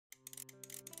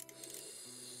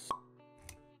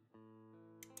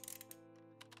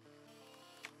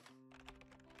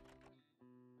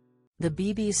The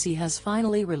BBC has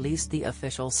finally released the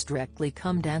official Strictly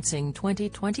Come Dancing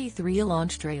 2023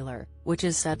 launch trailer, which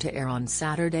is set to air on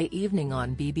Saturday evening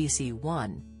on BBC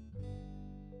One.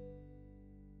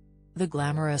 The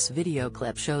glamorous video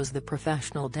clip shows the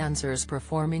professional dancers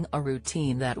performing a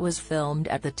routine that was filmed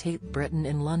at the Tate Britain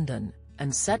in London,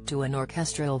 and set to an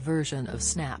orchestral version of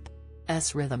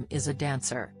Snap's Rhythm is a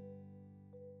Dancer.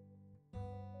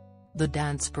 The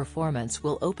dance performance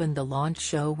will open the launch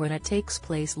show when it takes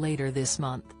place later this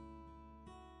month.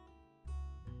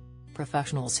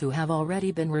 Professionals who have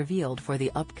already been revealed for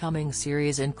the upcoming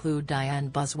series include Diane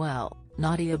Buswell,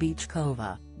 Nadia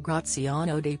Bichkova,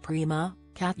 Graziano De Prima,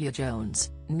 Katya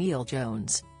Jones, Neil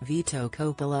Jones, Vito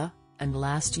Coppola, and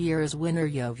last year's winner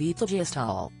Jovita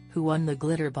Gistal, who won the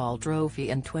Glitterball Trophy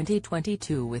in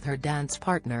 2022 with her dance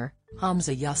partner,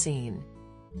 Hamza Yassin.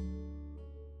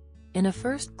 In a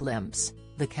first glimpse,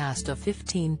 the cast of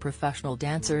 15 professional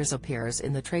dancers appears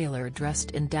in the trailer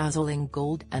dressed in dazzling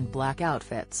gold and black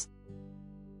outfits.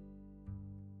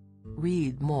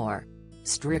 Read more.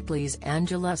 Strictly's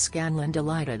Angela Scanlon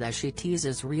delighted as she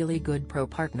teases really good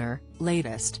pro-partner.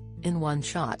 Latest, in one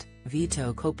shot,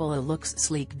 Vito Coppola looks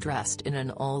sleek dressed in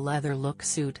an all-leather look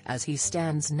suit as he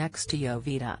stands next to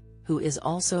Jovita, who is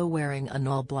also wearing an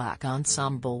all-black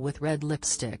ensemble with red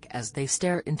lipstick as they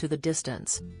stare into the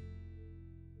distance.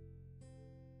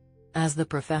 As the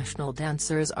professional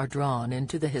dancers are drawn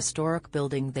into the historic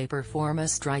building, they perform a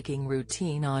striking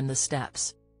routine on the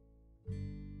steps.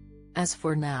 As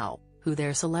for now, who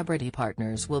their celebrity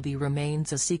partners will be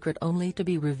remains a secret, only to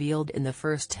be revealed in the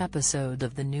first episode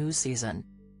of the new season.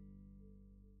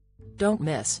 Don't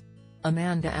miss.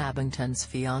 Amanda Abbington's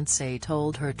fiancé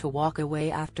told her to walk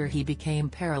away after he became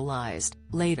paralyzed.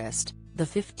 Latest, the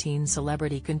 15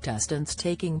 celebrity contestants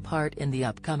taking part in the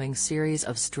upcoming series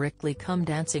of Strictly Come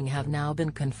Dancing have now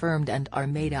been confirmed and are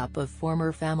made up of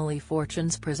former Family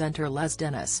Fortunes presenter Les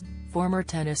Dennis, former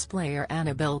tennis player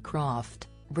Annabel Croft,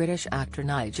 British actor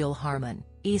Nigel Harman,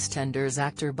 EastEnders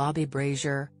actor Bobby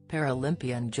Brazier,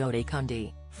 Paralympian Jodie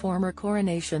Cundy, former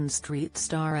Coronation Street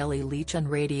star Ellie Leach and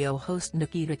radio host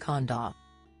Nikita Kanda.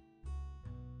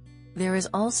 There is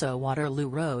also Waterloo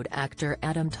Road actor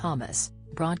Adam Thomas,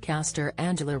 broadcaster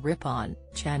Angela Rippon,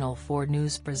 Channel 4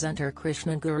 News presenter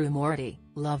Krishna Gurumurthy,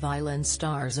 Love Island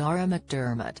star Zara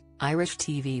McDermott, Irish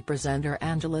TV presenter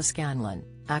Angela Scanlon,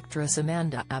 actress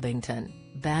Amanda Abbington,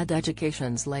 Bad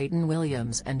Education's Leighton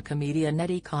Williams and comedian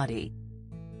Eddie Coddy.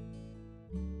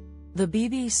 The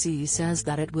BBC says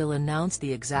that it will announce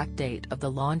the exact date of the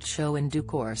launch show in due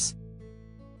course.